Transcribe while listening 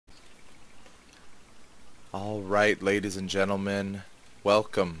Alright, ladies and gentlemen,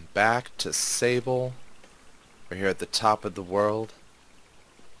 welcome back to Sable. We're here at the top of the world,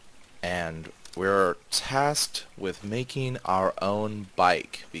 and we're tasked with making our own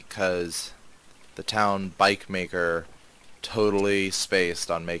bike because the town bike maker totally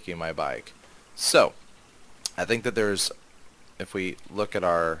spaced on making my bike. So, I think that if we look at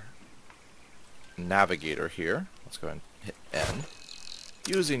our navigator here, let's go ahead and hit N.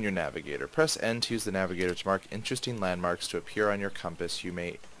 Using your navigator. Press N to use the navigator to mark interesting landmarks to appear on your compass.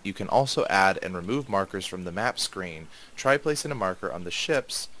 You can also add and remove markers from the map screen. Try placing a marker on the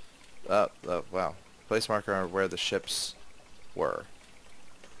ships. Wow. Place marker on where the ships were.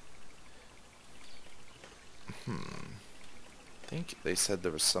 I think they said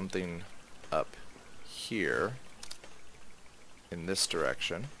there was something up here in this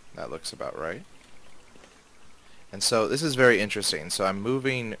direction. That looks about right. And so this is very interesting. So I'm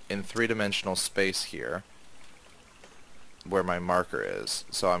moving in three-dimensional space here where my marker is.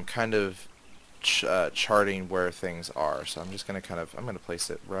 So I'm kind of charting where things are. So I'm just going to I'm going to place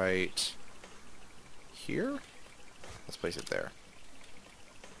it right here. Let's place it there.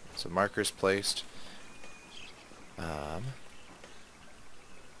 So marker's placed. Let's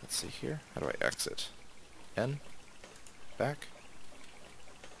see here. How do I exit? N? Back?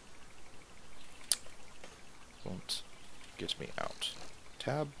 Won't get me out.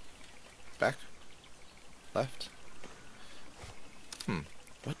 Tab. Back. Left.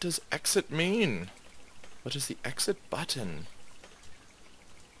 What does exit mean? What is the exit button?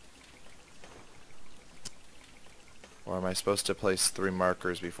 Or am I supposed to place 3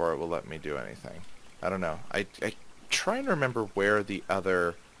 markers before it will let me do anything? I don't know. I trying to remember where the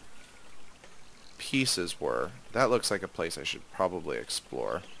other pieces were. That looks like a place I should probably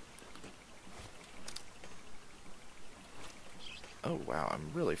explore. Oh wow,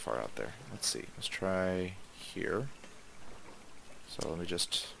 I'm really far out there. Let's see. Let's try here. So let me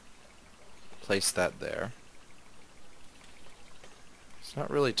just place that there. It's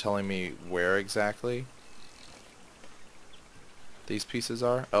not really telling me where exactly these pieces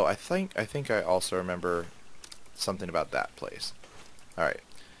are. Oh, I think I also remember something about that place. Alright.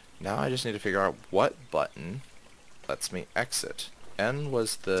 Now I just need to figure out what button lets me exit. N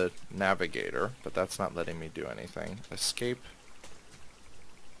was the navigator, but that's not letting me do anything. Escape.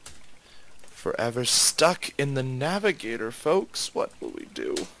 Forever stuck in the navigator, folks. What will we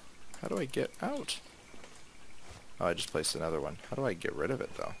do? How do I get out? Oh, I just placed another one. How do I get rid of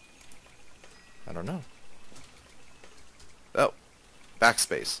it, though? I don't know. Oh,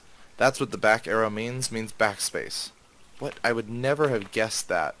 backspace. That's what the back arrow means. Means backspace. What? I would never have guessed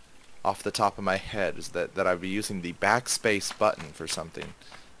that off the top of my head, is that I'd be using the backspace button for something.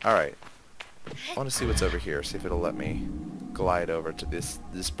 Alright. I want to see what's over here. See if it'll let me glide over to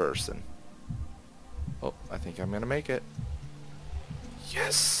this person. Oh, I think I'm gonna make it.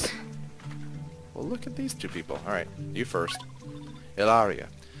 Yes! Well, look at these 2 people. Alright, you first. Ilaria.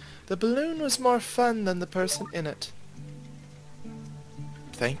 The balloon was more fun than the person in it.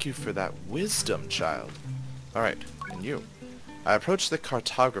 Thank you for that wisdom, child. Alright, and you. I approached the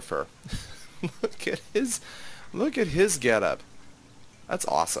cartographer. Look at his getup. That's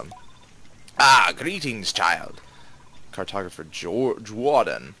awesome. Ah, greetings, child. Cartographer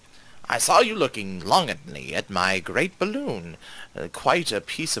Jordan. I saw you looking longingly at my great balloon. Quite a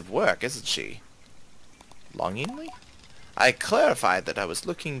piece of work, isn't she? Longingly? I clarified that I was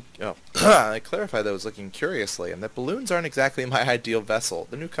looking curiously, and that balloons aren't exactly my ideal vessel.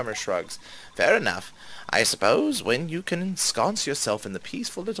 The newcomer shrugs. Fair enough. I suppose when you can ensconce yourself in the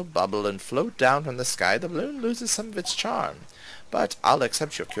peaceful little bubble and float down from the sky, the balloon loses some of its charm. But I'll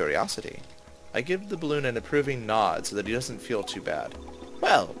accept your curiosity. I give the balloon an approving nod so that he doesn't feel too bad.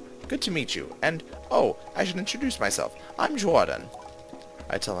 Well, good to meet you, and, oh, I should introduce myself. I'm Jordan.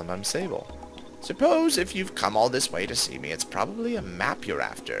 I tell him I'm Sable. Suppose if you've come all this way to see me, it's probably a map you're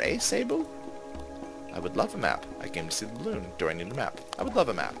after, eh, Sable? I would love a map. I came to see the balloon. Do I need a map? I would love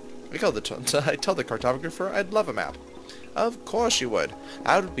a map. I tell the cartographer I'd love a map. Of course you would.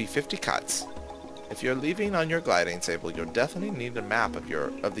 That would be 50 cuts. If you're leaving on your gliding, Sable, you'll definitely need a map of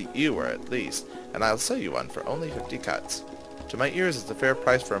the Ewer at least, and I'll sell you one for only 50 cuts. To my ears, it's a fair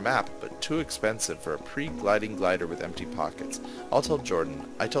price for a map, but too expensive for a pre-gliding glider with empty pockets. I tell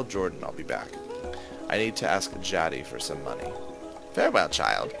Jordan I'll be back. I need to ask Jaddy for some money. Farewell,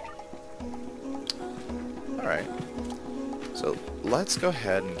 child. Alright. So, let's go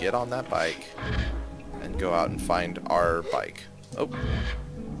ahead and get on that bike and go out and find our bike. Oh.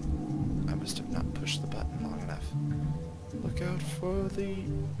 I must have not pushed the button long enough. Look out for the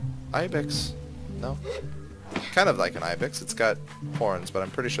ibex. No? kind of like an ibex. It's got horns, but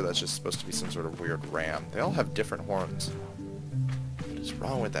I'm pretty sure that's just supposed to be some sort of weird ram. They all have different horns. What is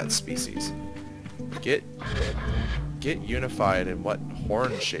wrong with that species? Get unified in what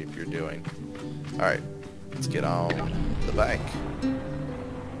horn shape you're doing. Alright, let's get on the bike.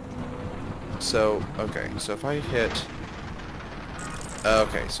 So, okay, so if I hit...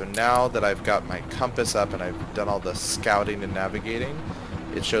 Okay, so now that I've got my compass up and I've done all the scouting and navigating,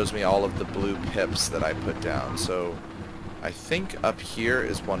 it shows me all of the blue pips that I put down. So I think up here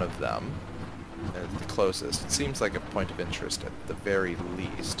is one of them, and it's the closest. It seems like a point of interest at the very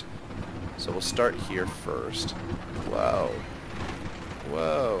least. So we'll start here first. Whoa.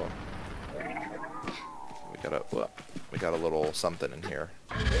 Whoa. We got a little something in here.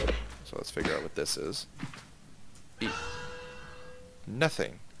 So let's figure out what this is. Eat.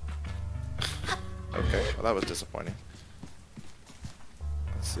 Nothing. Okay, well that was disappointing.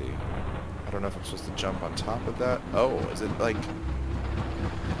 Let's see. I don't know if I'm supposed to jump on top of that. Oh, is it like...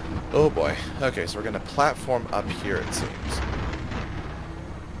 Oh boy. Okay, so we're gonna platform up here, it seems.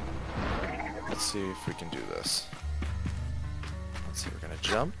 Let's see if we can do this. Let's see, we're gonna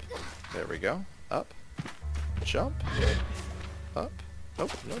jump. There we go. Up. Jump. Up. Oh,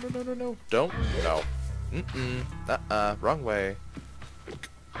 no, no, no, no, no. Don't. No. Mm-mm. Wrong way.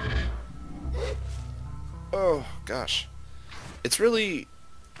 Oh, gosh. It's really...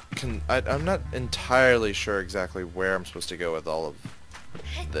 I'm not entirely sure exactly where I'm supposed to go with all of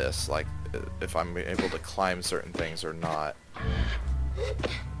this. Like, if I'm able to climb certain things or not.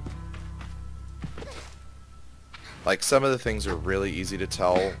 Like, some of the things are really easy to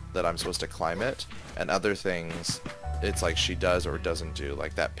tell that I'm supposed to climb it, and other things, it's like she does or doesn't do.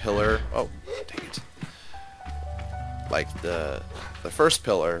 Like that pillar. Oh, dang it. Like the first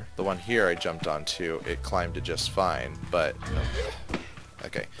pillar, the one here I jumped onto, it climbed it just fine, but...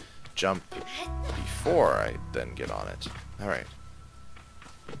 Okay. Jump before I then get on it. Alright.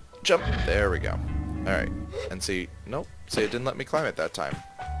 Jump. There we go. Alright. And see, nope. See, it didn't let me climb it that time.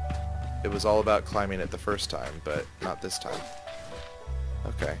 It was all about climbing it the first time, but not this time.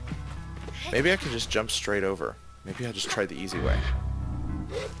 Okay. Maybe I can just jump straight over. Maybe I'll just try the easy way.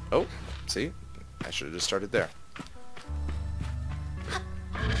 Oh, see? I should have just started there.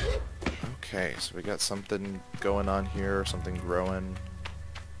 Okay, so we got something going on here, something growing.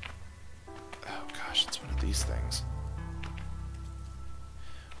 Oh gosh, it's one of these things.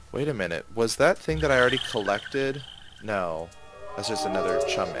 Wait a minute, was that thing that I already collected? No, that's just another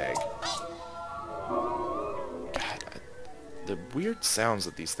chum egg. God, the weird sounds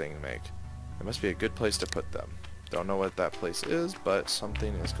that these things make. There must be a good place to put them. Don't know what that place is, but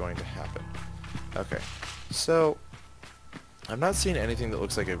something is going to happen. Okay, so I'm not seeing anything that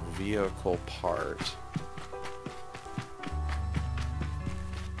looks like a vehicle part.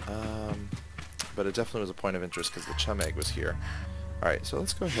 But it definitely was a point of interest because the chum egg was here. Alright, so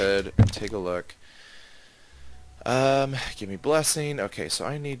let's go ahead and take a look. Give me blessing. Okay, so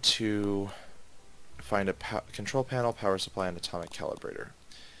I need to find a control panel, power supply, and atomic calibrator.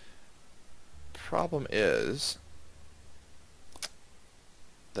 Problem is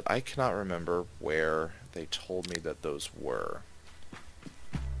that I cannot remember where they told me that those were.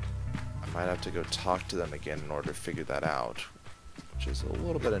 I might have to go talk to them again in order to figure that out, which is a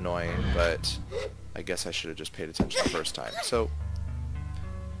little bit annoying, but I guess I should have just paid attention the first time. So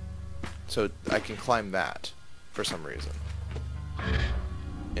I can climb that for some reason.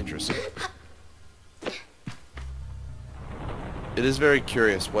 Interesting. It is very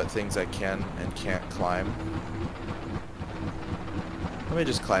curious what things I can and can't climb. Let me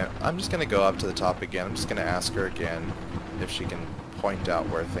just climb. I'm just going to go up to the top again. I'm just going to ask her again if she can point out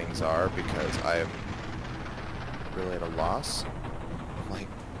where things are, because I am really at a loss. Like,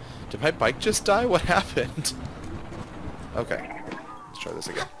 did my bike just die? What happened? Okay, let's try this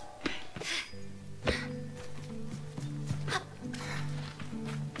again.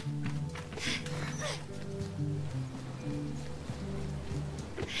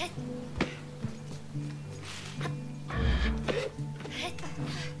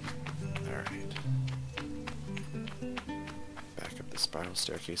 Alright. Back up the spiral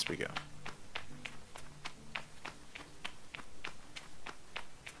staircase we go.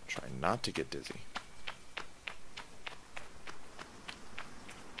 Try not to get dizzy.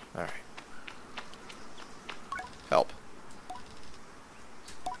 Alright. Help.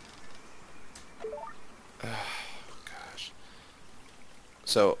 Gosh.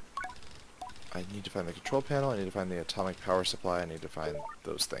 So, I need to find the control panel, I need to find the atomic power supply, I need to find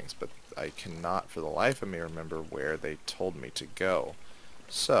those things, but I cannot for the life of me remember where they told me to go.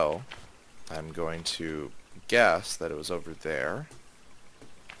 So, I'm going to guess that it was over there.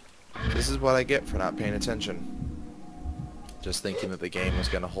 This is what I get for not paying attention. Just thinking that the game was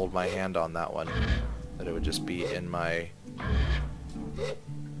going to hold my hand on that one. That it would just be in my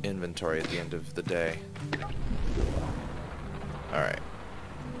inventory at the end of the day. Alright.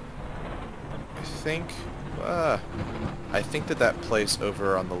 I think that place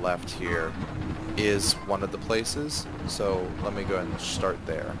over on the left here is one of the places. So let me go ahead and start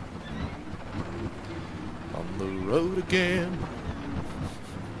there. On the road again.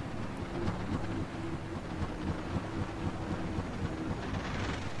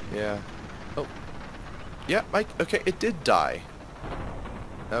 Yeah. Oh. Yeah, Mike. Okay, it did die.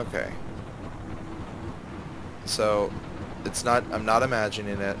 Okay. So, it's not, I'm not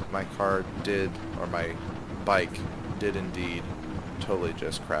imagining it. My car did, or my bike did indeed totally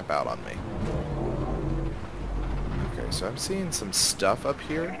just crap out on me. Okay, so I'm seeing some stuff up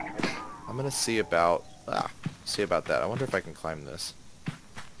here. I'm gonna see about, that. I wonder if I can climb this.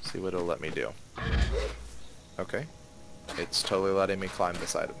 See what it'll let me do. Okay. It's totally letting me climb the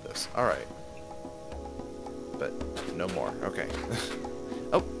side of this. Alright. But no more. Okay.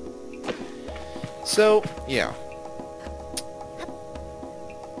 Oh. So, yeah.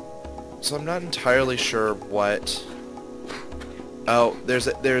 So I'm not entirely sure what... Oh, there's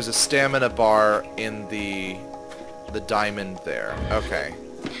a stamina bar in the diamond there. Okay.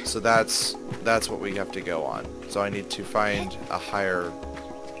 So that's what we have to go on. So I need to find a higher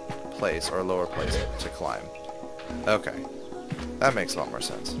place or a lower place to climb. Okay. That makes a lot more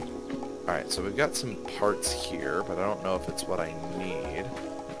sense. Alright, so we've got some parts here, but I don't know if it's what I need.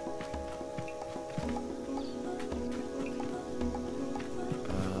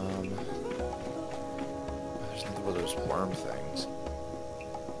 There's another one of those worm things.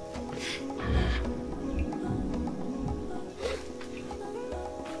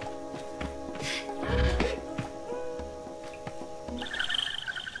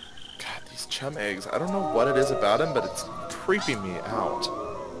 God, these chum eggs. I don't know what it is about them, but it's creeping me out.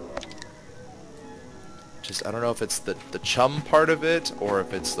 Just, I don't know if it's the chum part of it, or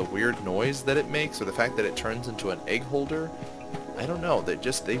if it's the weird noise that it makes, or the fact that it turns into an egg holder. I don't know. They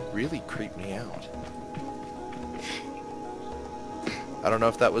really creep me out. I don't know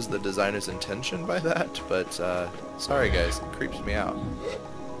if that was the designer's intention by that, but sorry guys, it creeps me out.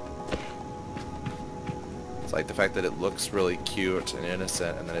 It's like the fact that it looks really cute and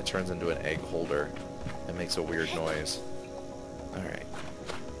innocent, and then it turns into an egg holder and makes a weird noise. Alright,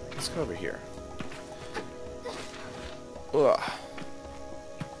 let's go over here. Ugh.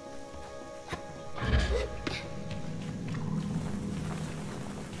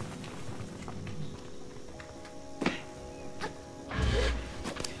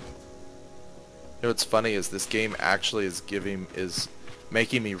 You know what's funny is this game actually is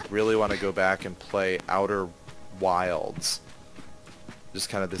making me really want to go back and play Outer Wilds. Just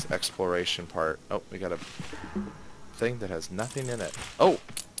kind of this exploration part. Oh, we got a thing that has nothing in it. Oh!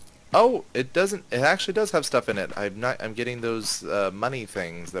 Oh, it doesn't. It actually does have stuff in it. I'm getting those money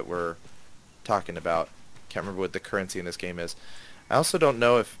things that we're talking about. Can't remember what the currency in this game is. I also don't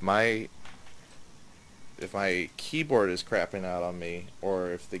know if my keyboard is crapping out on me,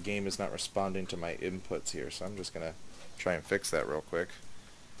 or if the game is not responding to my inputs here. So I'm just gonna try and fix that real quick.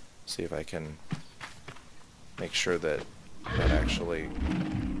 See if I can make sure that that actually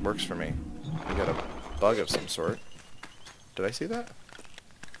works for me. We got a bug of some sort. Did I see that?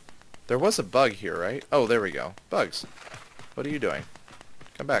 There was a bug here, right? Oh, there we go. Bugs. What are you doing?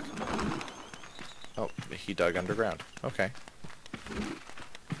 Come back. Oh, he dug underground. Okay.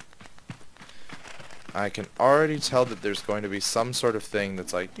 I can already tell that there's going to be some sort of thing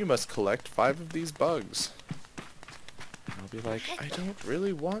that's like, you must collect 5 of these bugs. And I'll be like, I don't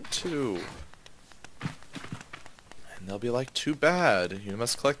really want to. And they'll be like, too bad. You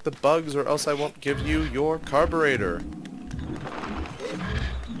must collect the bugs or else I won't give you your carburetor.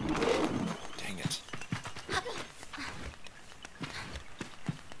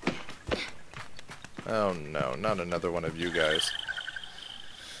 Oh no, not another one of you guys.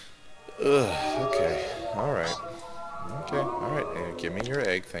 Ugh, okay, alright. Okay, alright, give me your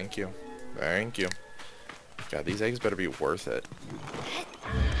egg, thank you. Thank you. God, these eggs better be worth it.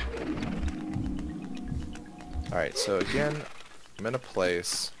 Alright, so again, I'm in a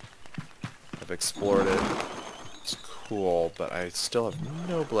place. I've explored it. It's cool, but I still have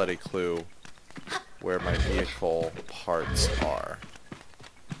no bloody clue where my vehicle parts are.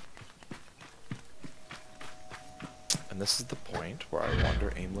 And this is the point where I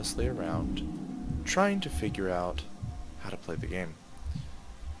wander aimlessly around, trying to figure out how to play the game.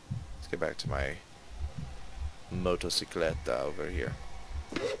 Let's get back to my motocicleta over here.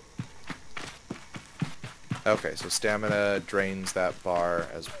 Okay, so stamina drains that bar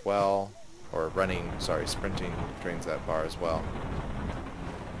as well. Or running, sorry, sprinting drains that bar as well.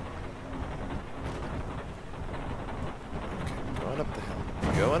 Okay, going up the hill.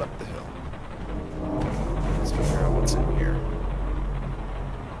 Going up the hill. Let's figure out what's in here.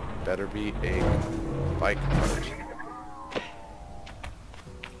 Better be a bike part.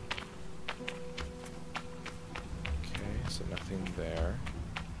 Okay, so nothing there.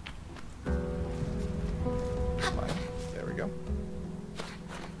 Fine. There we go.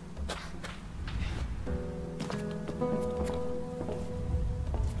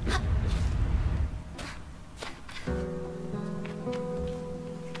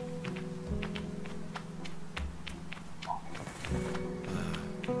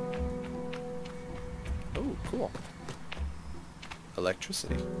 Oh, cool.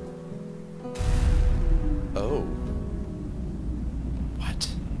 Electricity. Oh. What?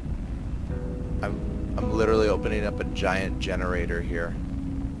 I'm literally opening up a giant generator here.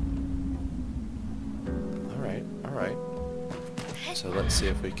 Alright, alright. So let's see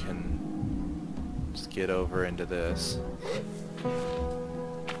if we can just get over into this.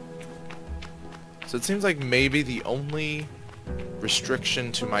 So it seems like maybe the only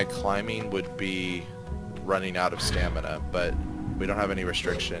restriction to my climbing would be running out of stamina, but we don't have any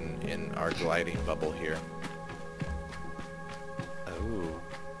restriction in our gliding bubble here. Oh.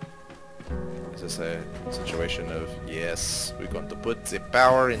 Is this a situation of, yes, we're going to put the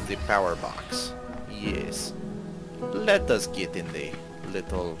power in the power box. Yes. Let us get in the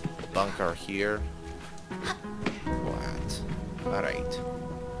little bunker here. What? Alright.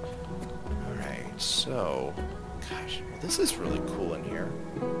 Alright, so... Gosh, well, this is really cool in here.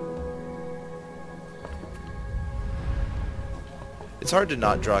 It's hard to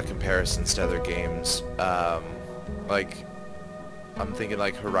not draw comparisons to other games. Like, I'm thinking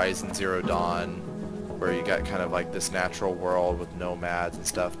like Horizon Zero Dawn, where you got kind of like this natural world with nomads and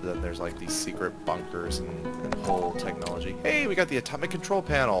stuff, but then there's like these secret bunkers and whole technology. Hey, we got the atomic control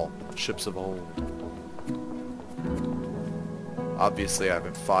panel! Ships of old. Obviously I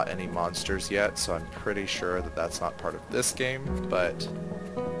haven't fought any monsters yet, so I'm pretty sure that that's not part of this game, but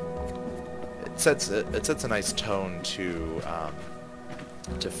it sets a nice tone to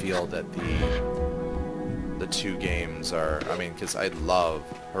feel that the two games are, I mean, because I love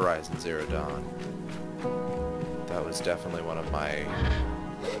Horizon Zero Dawn. That was definitely one of my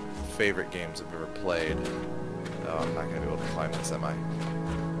favorite games I've ever played. Oh, I'm not going to be able to climb this, am I?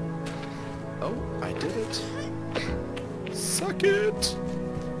 Oh, I did it. Suck it!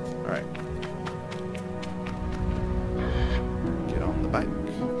 Alright. Get on the bike.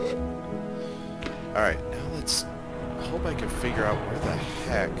 Alright, now let's... I hope I can figure out where the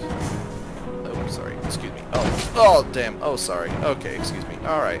heck... Oh, sorry. Excuse me. Oh. Oh, damn. Oh, sorry. Okay, excuse me.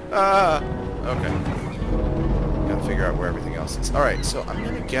 Alright. Okay. Gotta figure out where everything else is. Alright, so I'm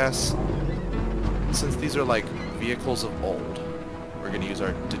gonna guess... Since these are like vehicles of old, we're gonna use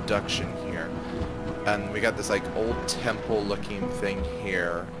our deduction here. And we got this like old temple looking thing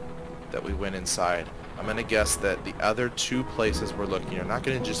here that we went inside. I'm gonna guess that the other two places we're looking are not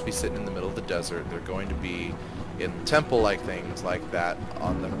gonna just be sitting in the middle of the desert. They're going to be in temple-like things like that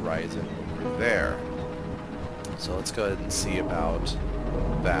on the horizon over there. So let's go ahead and see about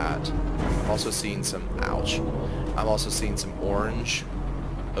that. I'm also seeing some, ouch, I'm also seeing some orange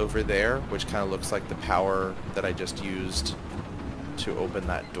over there, which kind of looks like the power that I just used to open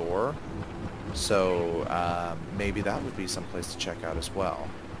that door. So maybe that would be someplace to check out as well.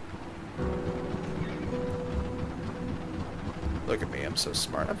 Look at me, I'm so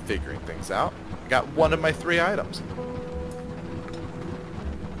smart. I'm figuring things out. I got one of my 3 items.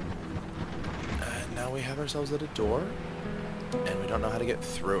 And now we have ourselves at a door, and we don't know how to get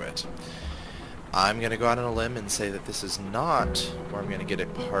through it. I'm going to go out on a limb and say that this is not where I'm going to get a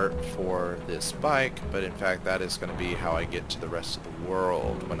part for this bike, but in fact that is going to be how I get to the rest of the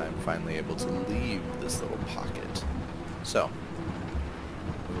world when I'm finally able to leave this little pocket. So,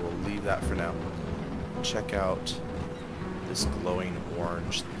 we will leave that for now. Check out this glowing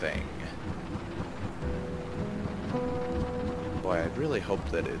orange thing. Boy, I really hope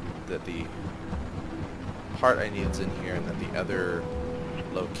that the part I need is in here and that the other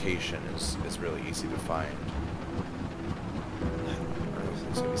location is really easy to find.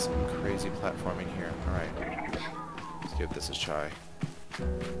 There's going to be some crazy platforming here. Alright, let's give this a try.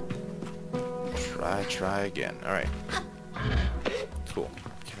 Try again. Alright. Cool.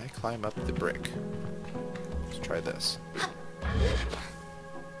 Can I climb up the brick? Let's try this.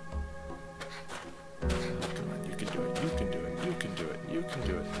 Come on, you can do it, you can do it, you can do it, you can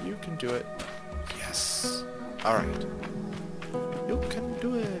do it, you can do it. Yes! Alright. You can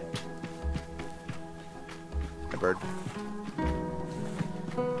do it! bird.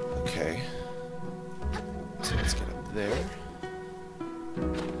 Okay. So let's get up there.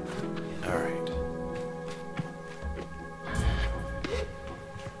 Alright.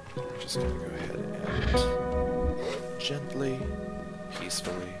 Just gonna go ahead and gently,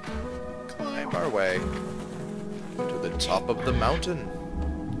 peacefully climb our way to the top of the mountain.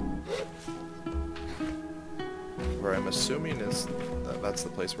 Where I'm assuming is that's the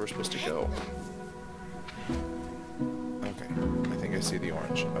place we're supposed to go. Okay, I think I see the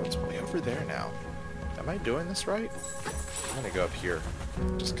orange. Oh, it's way over there now. Am I doing this right? I'm gonna go up here,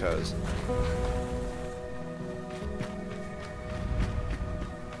 just cause.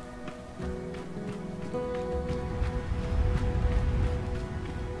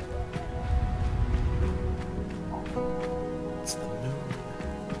 It's the moon.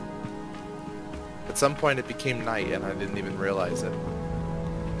 At some point it became night and I didn't even realize it.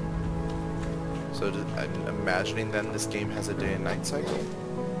 So I'm imagining then this game has a day and night cycle.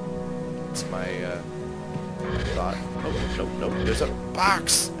 That's my thought. Oh, no, no, there's a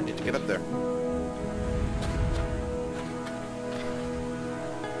box! I need to get up there.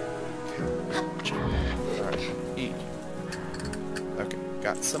 Okay. Alright, eat. Okay,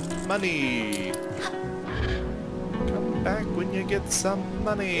 got some money! Come back when you get some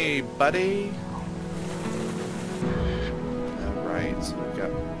money, buddy! Alright, so we've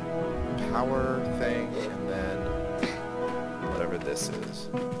got power thing, and then whatever this is.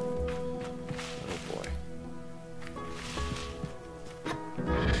 Oh boy.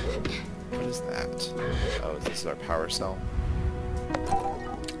 What is that? Oh, this is our power cell.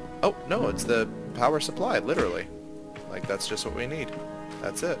 Oh, no, it's the power supply, literally. Like, that's just what we need.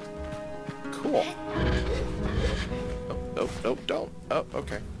 That's it. Cool. Oh, no, no, don't. Oh,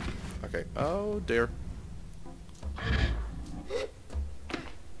 okay. Okay. Oh, dear.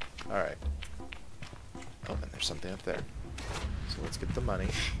 Alright. Oh, and there's something up there. So let's get the money.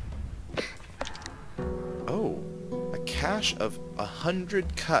 Oh, a cache of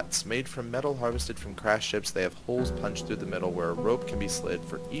 100 cuts made from metal harvested from crashed ships. They have holes punched through the middle where a rope can be slid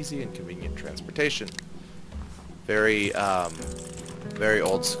for easy and convenient transportation. Very, very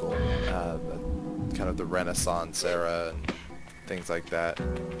old school. Kind of the Renaissance era and things like that.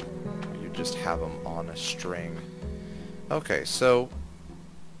 You just have them on a string. Okay, so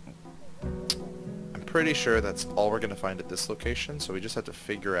pretty sure that's all we're going to find at this location, so we just have to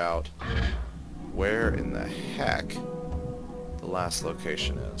figure out where in the heck the last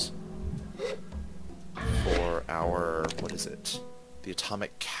location is for our, what is it? The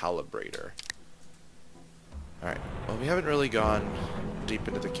atomic calibrator. Alright, well we haven't really gone deep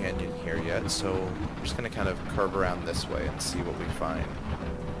into the canyon here yet, so we're just going to kind of curve around this way and see what we find.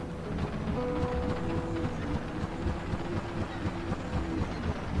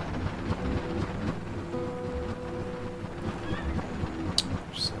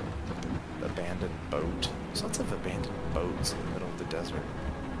 Boat. There's lots of abandoned boats in the middle of the desert.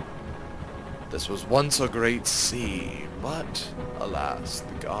 This was once a great sea, but, alas,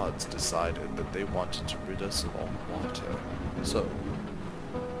 the gods decided that they wanted to rid us of all water. So,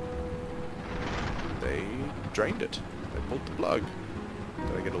 they drained it. They pulled the plug.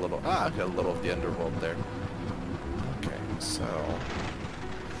 Did I get a little... Ah, I got a little of the underworld there. Okay, so...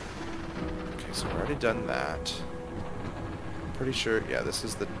 Okay, so we've already done that. I'm pretty sure... Yeah, this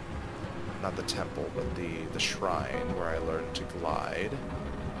is the... Not the temple, but the shrine where I learned to glide.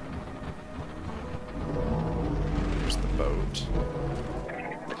 There's the boat.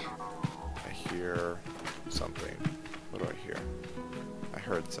 I hear something. What do I hear? I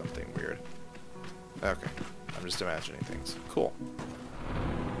heard something weird. Okay, I'm just imagining things. Cool.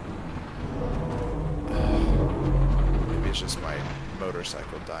 Maybe it's just my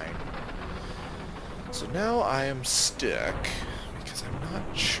motorcycle dying. So now I am stuck. Because I'm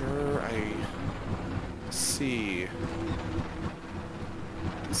not sure I see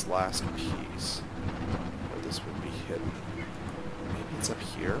this last piece where this would be hidden. Maybe it's up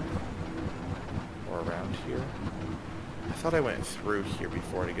here? Or around here? I thought I went through here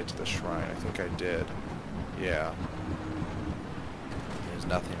before to get to the shrine. I think I did. Yeah. There's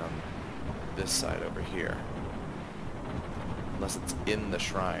nothing on this side over here. Unless it's in the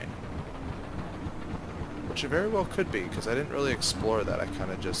shrine. Which it very well could be, because I didn't really explore that. I kind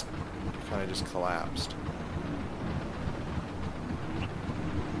of just collapsed.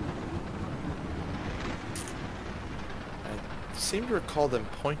 I seem to recall them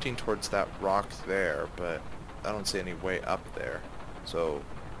pointing towards that rock there, but I don't see any way up there. So,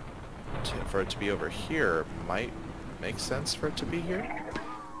 for it to be over here might make sense for it to be here.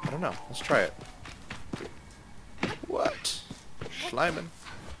 I don't know. Let's try it. What? Climbing.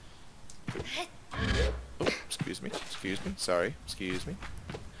 excuse me, sorry, excuse me.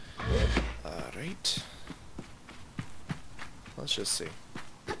 Alright. Let's just see.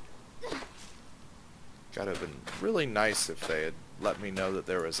 Gotta have been really nice if they had let me know that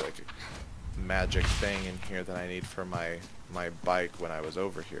there was like a magic thing in here that I need for my bike when I was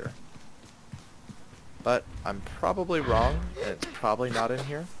over here. But I'm probably wrong, and it's probably not in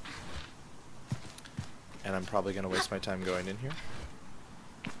here. And I'm probably going to waste my time going in here.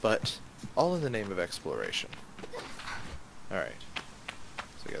 But all in the name of exploration. Alright.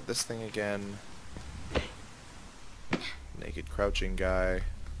 So we got this thing again. Naked crouching guy.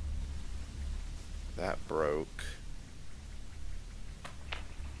 That broke.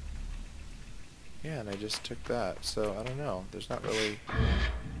 Yeah, and I just took that, so I don't know. There's not really...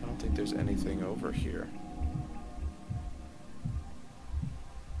 I don't think there's anything over here.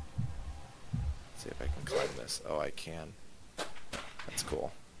 Let's see if I can climb this. Oh, I can. That's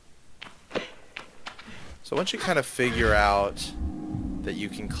cool. So once you kind of figure out that you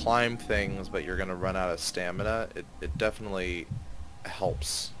can climb things, but you're going to run out of stamina, it definitely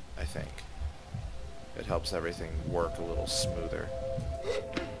helps, I think. It helps everything work a little smoother.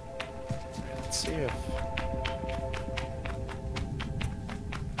 Alright, let's see if...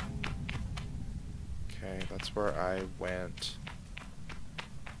 Okay, that's where I went.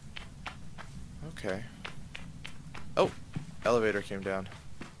 Okay. Oh! Elevator came down.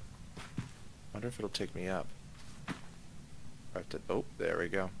 Wonder if it'll take me up. I have to... Oh, there we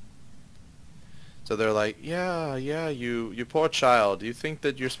go. So they're like, yeah, you poor child. You think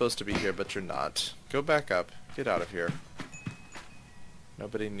that you're supposed to be here, but you're not. Go back up. Get out of here.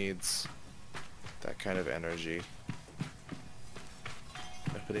 Nobody needs that kind of energy.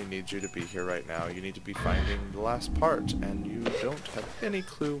 Nobody needs you to be here right now. You need to be finding the last part, and you don't have any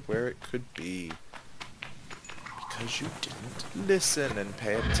clue where it could be. Because you didn't listen and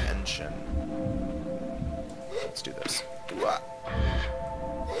pay attention. Let's do this.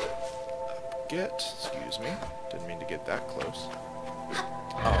 Get, excuse me, didn't mean to get that close.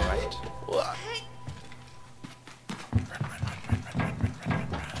 Alright.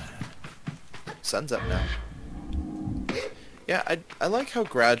 Sun's up now. Yeah, I like how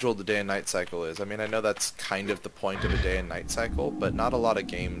gradual the day and night cycle is. I mean, I know that's kind of the point of a day and night cycle, but not a lot of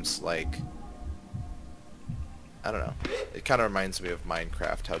games, like, I don't know. It kind of reminds me of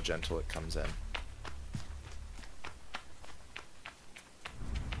Minecraft, how gentle it comes in.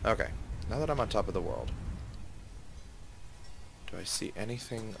 Okay. Now that I'm on top of the world, do I see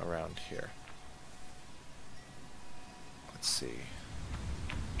anything around here? Let's see.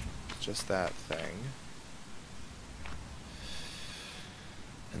 Just that thing.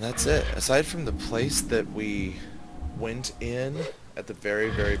 And that's it. Aside from the place that we went in at the very,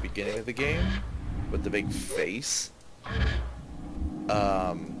 very beginning of the game, with the big face,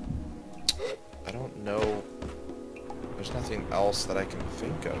 I don't know. There's nothing else that I can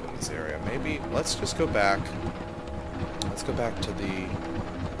think of in this area. Maybe, let's just go back. Let's go back to the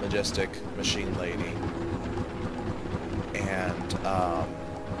majestic machine lady. And,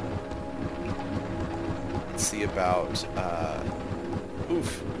 see about,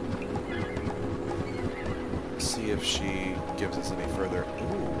 see if she gives us any further.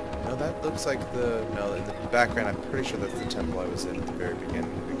 Ooh, no, that looks like the, no, in the background, I'm pretty sure that's the temple I was in at the very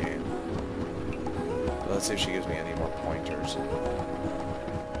beginning of the game. Let's see if she gives me any more pointers.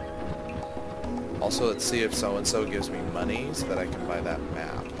 Also, let's see if so-and-so gives me money so that I can buy that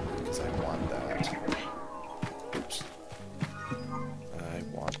map, because I want that. Oops. I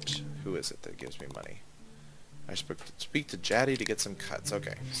want... Who is it that gives me money? I speak to Jaddy to get some cuts.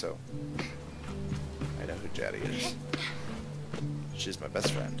 Okay, so... I know who Jaddy is. She's my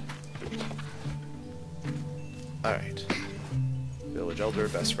best friend. Alright. Village elder,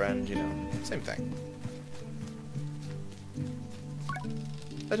 best friend, you know, same thing.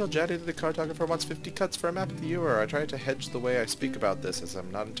 I told Jaddy that the cartographer wants 50 cuts for a map of the viewer. I try to hedge the way I speak about this, as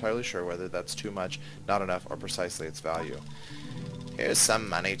I'm not entirely sure whether that's too much, not enough, or precisely its value. Here's some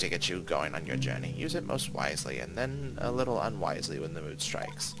money to get you going on your journey. Use it most wisely, and then a little unwisely when the mood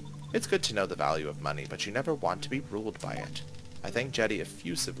strikes. It's good to know the value of money, but you never want to be ruled by it. I thank Jaddy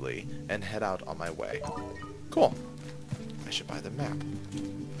effusively, and head out on my way. Cool. I should buy the map.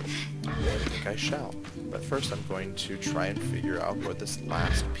 I think I shall. But first I'm going to try and figure out what this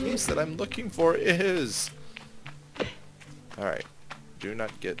last piece that I'm looking for is. Alright. Do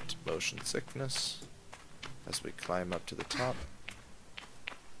not get motion sickness as we climb up to the top.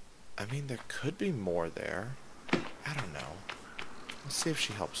 I mean, there could be more there. I don't know. Let's see if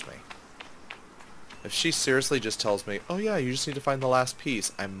she helps me. If she seriously just tells me, oh yeah, you just need to find the last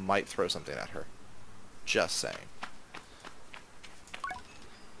piece, I might throw something at her. Just saying.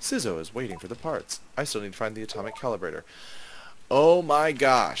 Sizzo is waiting for the parts. I still need to find the atomic calibrator. Oh my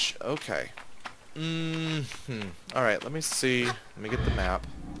gosh. Okay. Alright, let me see. Let me get the map.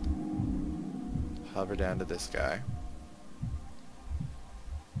 Hover down to this guy.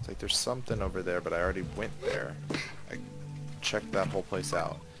 It's like there's something over there, but I already went there. I checked that whole place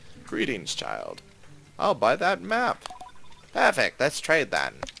out. Greetings, child. I'll buy that map. Perfect, let's trade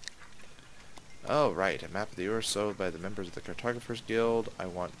then. Oh, right, a map of the Earth sold by the members of the Cartographers Guild. I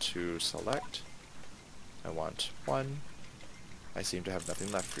want to select. I want one. I seem to have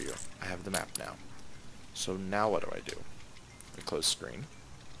nothing left for you. I have the map now. So now what do I do? I close screen.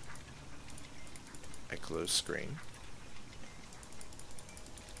 I close screen.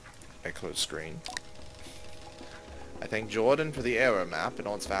 I close screen. I thank Jordan for the error map and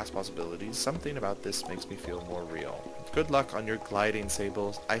all its vast possibilities. Something about this makes me feel more real. Good luck on your gliding,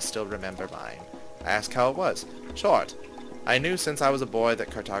 Sables. I still remember mine. I asked how it was. Short. I knew since I was a boy that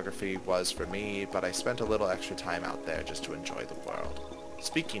cartography was for me, but I spent a little extra time out there just to enjoy the world.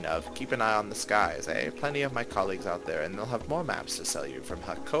 Speaking of, keep an eye on the skies, eh? Plenty of my colleagues out there, and they'll have more maps to sell you, from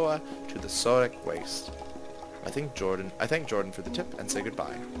Hakoa to the Soric Waste. I thank Jordan for the tip and say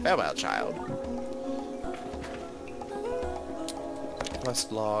goodbye. Farewell, child.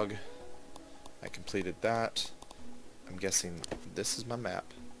 Quest log. I completed that. I'm guessing this is my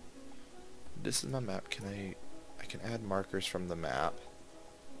map. This is my map. I can add markers from the map.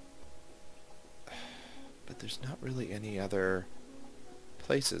 But there's not really any other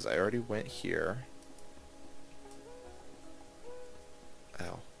places. I already went here.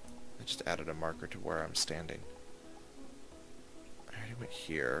 Oh. I just added a marker to where I'm standing. I already went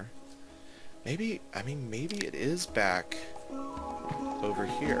here. Maybe it is back over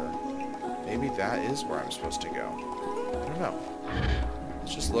here. Maybe that is where I'm supposed to go. I don't know.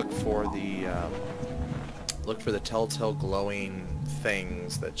 Let's just look for the telltale glowing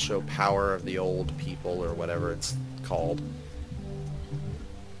things that show power of the old people or whatever it's called.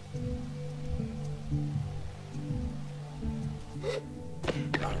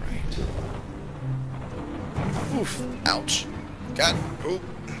 Alright. Oof. Ouch. God. Oop.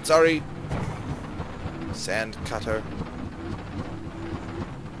 Sorry. Sand cutter.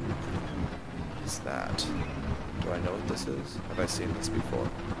 What is that? Do I know what this is? Have I seen this before?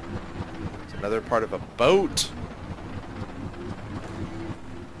 It's another part of a boat!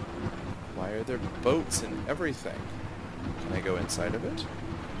 Why are there boats and everything? Can I go inside of it?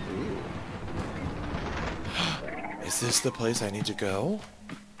 Ooh. Is this the place I need to go?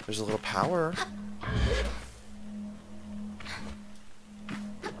 There's a little power.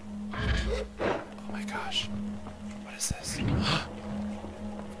 Oh my gosh. What is this?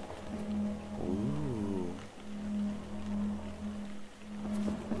 Ooh.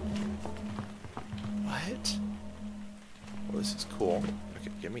 What? Well, this is cool.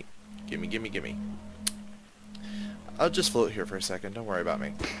 Okay, gimme. I'll just float here for a second. Don't worry about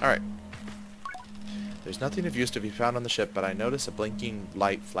me. Alright. There's nothing of use to be found on the ship, but I notice a blinking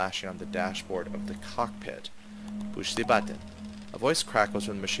light flashing on the dashboard of the cockpit. Push the button. A voice crackles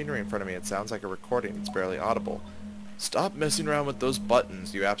from the machinery in front of me. It sounds like a recording. It's barely audible. Stop messing around with those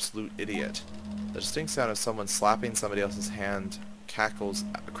buttons, you absolute idiot. The distinct sound of someone slapping somebody else's hand crackles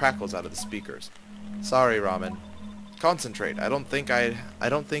out of the speakers. Sorry, Ramen. Concentrate. I don't think I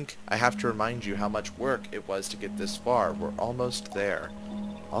have to remind you how much work it was to get this far. We're almost there.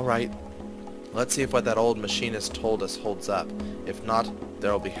 All right. Let's see if what that old machinist told us holds up. If not,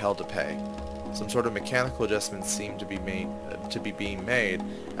 there'll be hell to pay. Some sort of mechanical adjustments seem to be being made,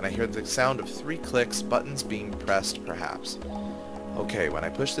 and I hear the sound of 3 clicks, buttons being pressed, perhaps. Okay, when I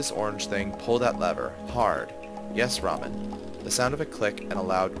push this orange thing, pull that lever. Hard. Yes, Ramen. The sound of a click and a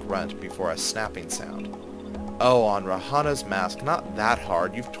loud grunt before a snapping sound. Oh, on Rahana's mask, not that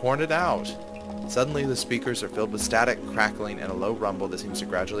hard. You've torn it out. Suddenly, the speakers are filled with static, crackling, and a low rumble that seems to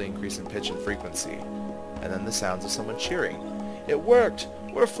gradually increase in pitch and frequency. And then the sounds of someone cheering. It worked!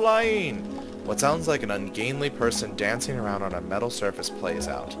 We're flying! What sounds like an ungainly person dancing around on a metal surface plays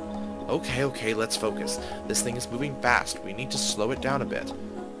out. Okay, let's focus. This thing is moving fast. We need to slow it down a bit.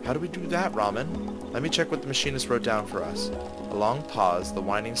 How do we do that, Ramen? Let me check what the machinist wrote down for us. A long pause, the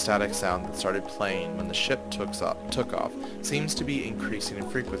whining static sound that started playing when the ship took off, seems to be increasing in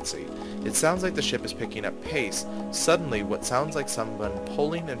frequency. It sounds like the ship is picking up pace. Suddenly, what sounds like someone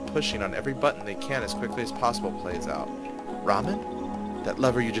pulling and pushing on every button they can as quickly as possible plays out. Ramen? That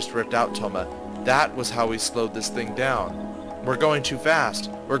lever you just ripped out, Toma. That was how we slowed this thing down. We're going too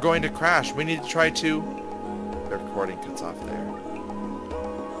fast. We're going to crash. We need to try to... The recording cuts off there.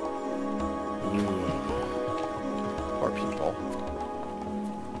 Poor people.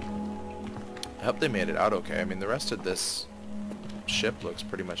 I hope they made it out okay. I mean, the rest of this ship looks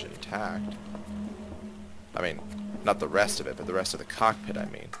pretty much intact. I mean, not the rest of it, but the rest of the cockpit, I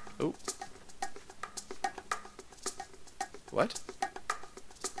mean. Ooh. What?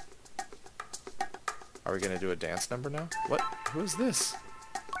 Are we gonna do a dance number now? What? Who is this?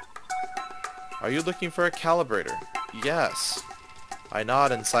 Are you looking for a calibrator? Yes. I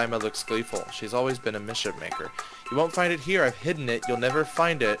nod and Sima looks gleeful. She's always been a mischief maker. You won't find it here. I've hidden it. You'll never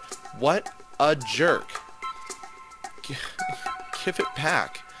find it. What a jerk. Give it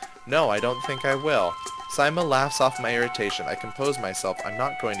back. No, I don't think I will. Sima laughs off my irritation. I compose myself. I'm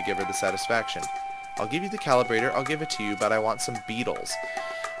not going to give her the satisfaction. I'll give you the calibrator. I'll give it to you, but I want some beetles.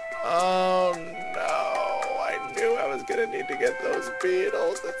 Oh no. I knew I was going to need to get those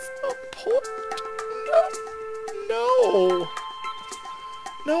beetles. That's the point. No.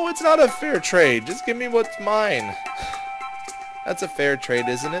 No, it's not a fair trade. Just give me what's mine. That's a fair trade,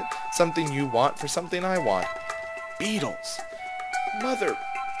 isn't it? Something you want for something I want. Beetles. Mother.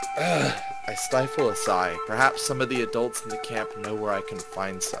 Ugh. I stifle a sigh. Perhaps some of the adults in the camp know where I can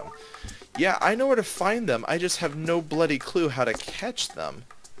find some. Yeah, I know where to find them. I just have no bloody clue how to catch them.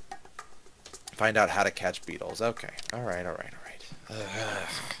 Find out how to catch beetles. Okay. Alright.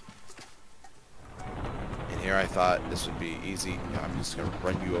 And here I thought this would be easy. Yeah, I'm just gonna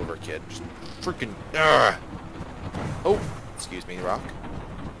run you over, kid. Just freaking... Oh! Excuse me, Rock.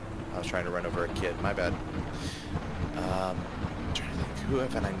 I was trying to run over a kid. My bad. I'm trying to think. Who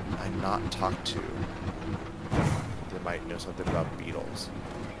have I not talked to that might know something about beetles?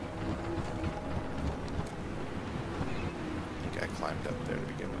 I think I climbed up there to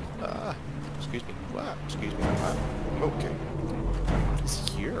begin with. Excuse me. What? Excuse me. Okay. It's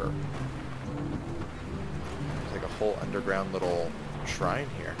here. There's like a whole underground little shrine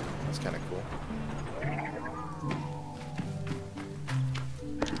here. That's kind of cool.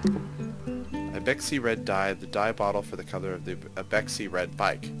 Abexi red dye, the dye bottle for the color of the Abexi red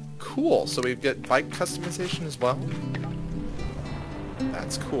bike. Cool, so we've got bike customization as well?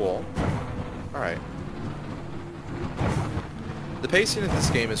 That's cool. Alright. The pacing of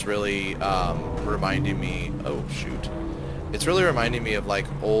this game is really reminding me... Oh, shoot. It's really reminding me of like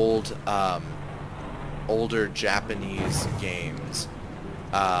old, older Japanese games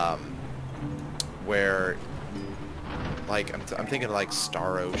where... Like, I'm thinking of like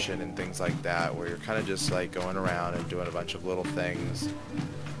Star Ocean and things like that, where you're kind of just like going around and doing a bunch of little things.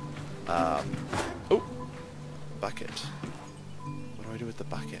 Oh! Bucket. What do I do with the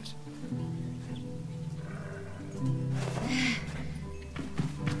bucket?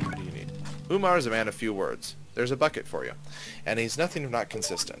 What do you need? Umar is a man of few words. There's a bucket for you. And he's nothing if not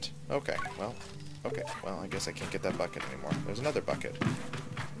consistent. Okay, well, I guess I can't get that bucket anymore. There's another bucket.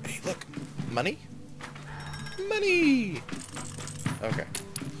 Hey, look! Money? Money! Okay.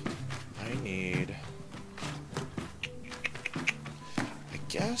 I need... I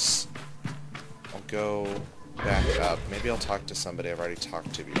guess I'll go back up. Maybe I'll talk to somebody I've already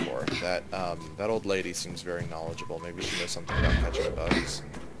talked to before. That old lady seems very knowledgeable. Maybe she knows something about catching bugs.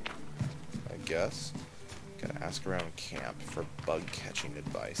 I guess. Gotta ask around camp for bug catching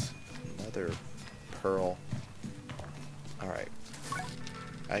advice. Another pearl. Alright.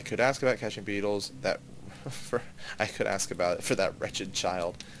 I could ask about catching beetles. I could ask about it for that wretched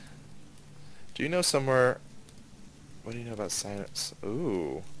child. Do you know somewhere... What do you know about Sima's...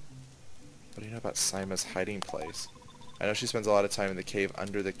 Ooh. What do you know about Sima's hiding place? I know she spends a lot of time in the cave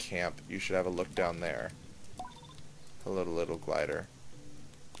under the camp. You should have a look down there. Hello, little glider.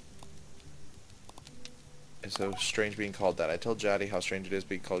 It's so strange being called that. I told Jaddy how strange it is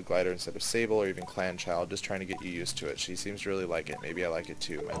being called glider instead of Sable or even clan child. Just trying to get you used to it. She seems to really like it. Maybe I like it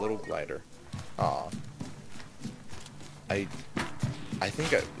too. My little glider. Aw. I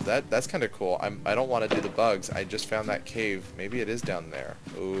think that's kind of cool. I don't want to do the bugs. I just found that cave. Maybe it is down there.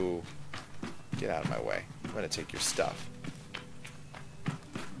 Ooh. Get out of my way. I'm going to take your stuff.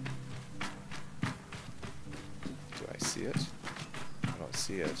 Do I see it? I don't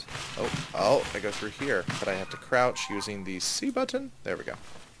see it. Oh, I go through here. But I have to crouch using the C button. There we go.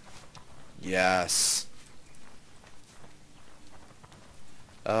 Yes.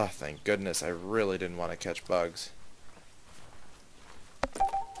 Oh, thank goodness. I really didn't want to catch bugs.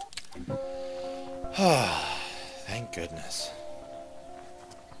 Thank goodness.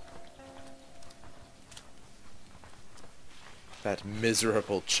 That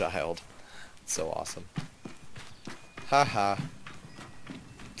miserable child. So awesome. Haha.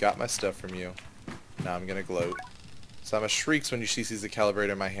 Got my stuff from you. Now I'm gonna gloat. Sama shrieks when she sees the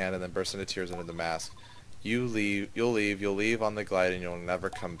calibrator in my hand and then bursts into tears under the mask. You'll leave on the glide and you'll never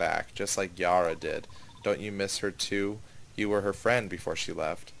come back, just like Yara did. Don't you miss her too? You were her friend before she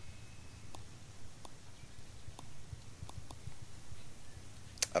left.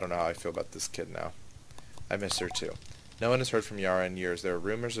 I don't know how I feel about this kid now. I miss her too. No one has heard from Yara in years. There are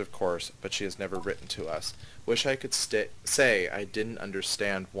rumors, of course, but she has never written to us. Wish I could say I didn't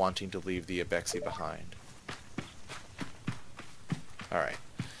understand wanting to leave the Ibexi behind. Alright.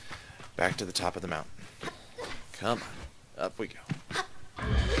 Back to the top of the mountain. Come on. Up we go.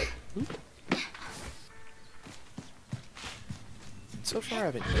 Oop. So far I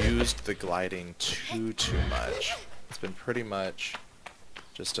haven't used the gliding too much. It's been pretty much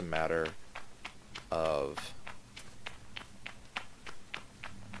just a matter of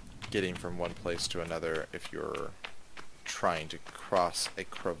getting from one place to another if you're trying to cross a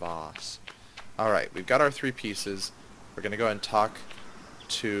crevasse. Alright, we've got our 3 pieces. We're going to go ahead and talk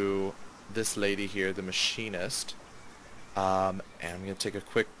to this lady here, the machinist. And I'm going to take a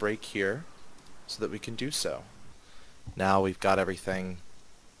quick break here so that we can do so. Now we've got everything,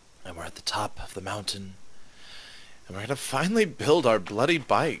 and we're at the top of the mountain, and we're going to finally build our bloody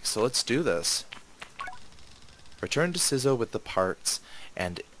bike, so let's do this. Return to Sizzo with the parts,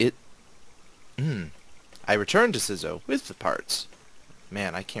 and it... I returned to Sizzo with the parts.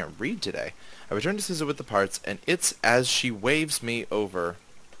 Man, I can't read today. I returned to Sizzo with the parts, and it's as she waves me over.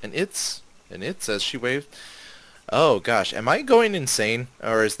 And it's as she waves... Oh gosh, am I going insane?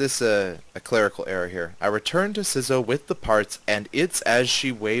 Or is this a clerical error here? I returned to Sizzo with the parts, and it's as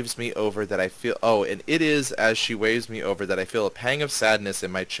she waves me over that I feel... Oh, and it is as she waves me over that I feel a pang of sadness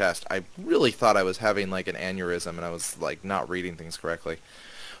in my chest. I really thought I was having like an aneurysm, and I was like not reading things correctly.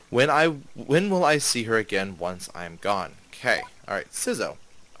 When will I see her again once I'm gone? Okay, alright, Sizzo,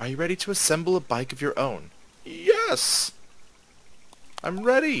 are you ready to assemble a bike of your own? Yes! I'm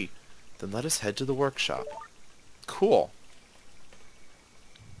ready! Then let us head to the workshop. Cool.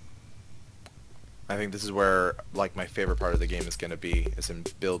 I think this is where like my favorite part of the game is going to be, is in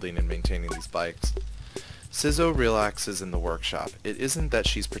building and maintaining these bikes. Sizzo relaxes in the workshop. It isn't that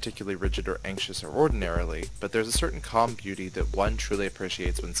she's particularly rigid or anxious or ordinarily, but there's a certain calm beauty that one truly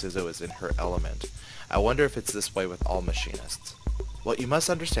appreciates when Sizzo is in her element. I wonder if it's this way with all machinists. What you must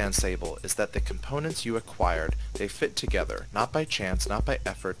understand, Sable, is that the components you acquired, they fit together, not by chance, not by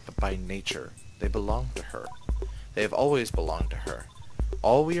effort, but by nature. They belong to her. They have always belonged to her.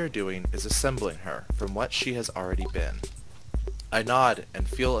 All we are doing is assembling her from what she has already been. I nod and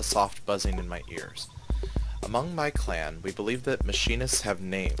feel a soft buzzing in my ears. Among my clan, we believe that machines have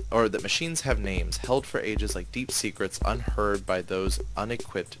names held for ages like deep secrets unheard by those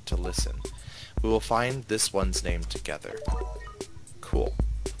unequipped to listen. We will find this one's name together. Cool.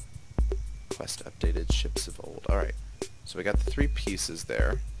 Quest updated, ships of old. Alright, so we got the 3 pieces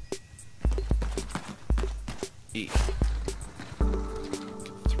there. E.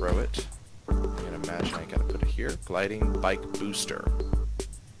 Throw it. I'm gonna imagine I gotta put it here. Gliding bike booster.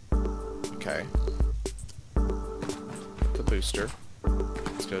 Okay. The booster.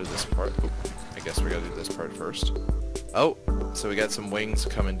 Let's go to this part. Oop. I guess we gotta do this part first. Oh, so we got some wings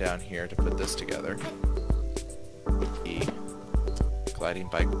coming down here to put this together. E. Gliding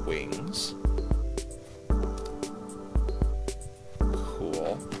bike wings.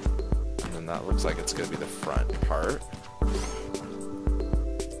 Cool. And then that looks like it's gonna be the front part.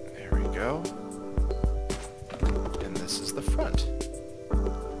 There we go. And this is the front.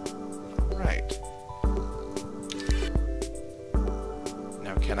 Right.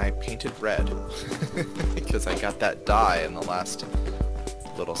 Now can I paint it red? Because I got that dye in the last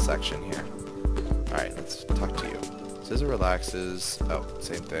little section here. Alright, let's talk to you. Sizzo relaxes. Oh,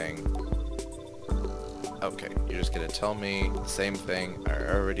 same thing. Okay, you're just gonna tell me the same thing I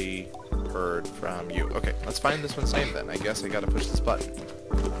already heard from you. Okay, let's find this one's name then. I guess I gotta push this button.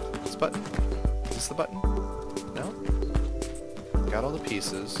 This button? Is this the button? No? Got all the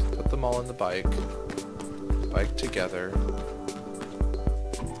pieces. Put them all in the bike. Bike together.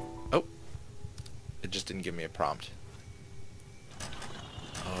 Oh! It just didn't give me a prompt.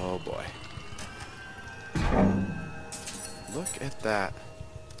 Oh boy. Look at that.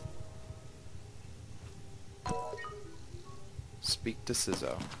 Speak to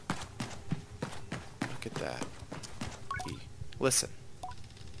Sizzo. Look at that. E. Listen.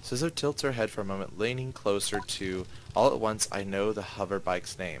 Sizzo tilts her head for a moment, leaning closer to... All at once, I know the hover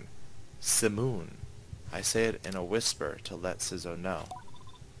bike's name. Simoon. I say it in a whisper to let Sizzo know.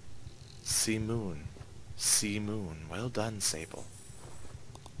 Simoon. Simoon. Well done, Sable.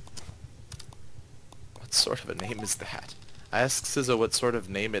 What sort of a name is that? I ask Sizzo what sort of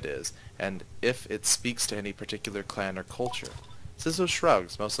name it is, and if it speaks to any particular clan or culture. Sizzo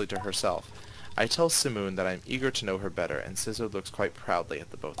shrugs, mostly to herself. I tell Simoon that I'm eager to know her better, and Sizzo looks quite proudly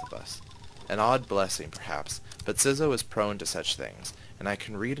at the both of us. An odd blessing, perhaps, but Sizzo is prone to such things, and I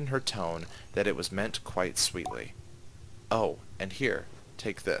can read in her tone that it was meant quite sweetly. Oh, and here,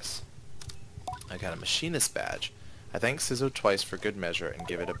 take this. I got a machinist badge. I thank Sizzo twice for good measure and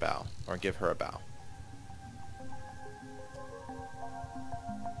give it a bow, or give her a bow.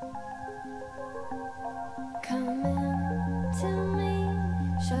 Come in to me,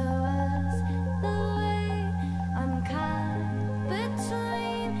 show us the way. I'm caught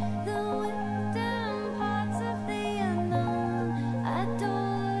between the wisdom parts of the unknown,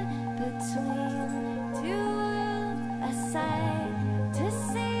 adored between two worlds, a sight to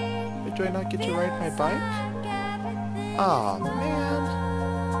see. Wait, do I not get to ride my bike? Aw, man.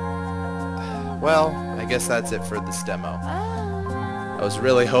 Well, I guess that's it for this demo. I was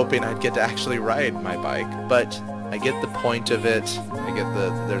really hoping I'd get to actually ride my bike, but I get the point of it. I get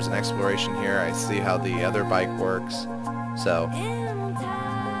there's an exploration here. I see how the other bike works. So,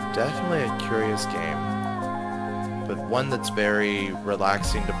 definitely a curious game, but one that's very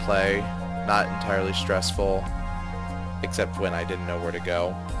relaxing to play, not entirely stressful, except when I didn't know where to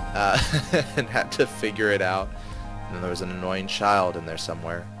go and had to figure it out. And then there was an annoying child in there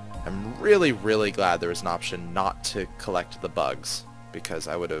somewhere. I'm really, really glad there was an option not to collect the bugs, because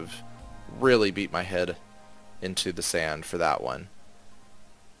I would have really beat my head into the sand for that one.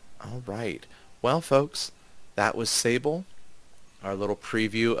 Alright, well folks, that was Sable, our little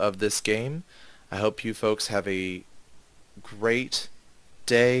preview of this game. I hope you folks have a great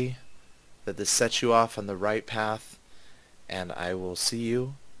day, that this sets you off on the right path, and I will see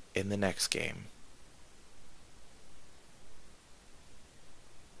you in the next game.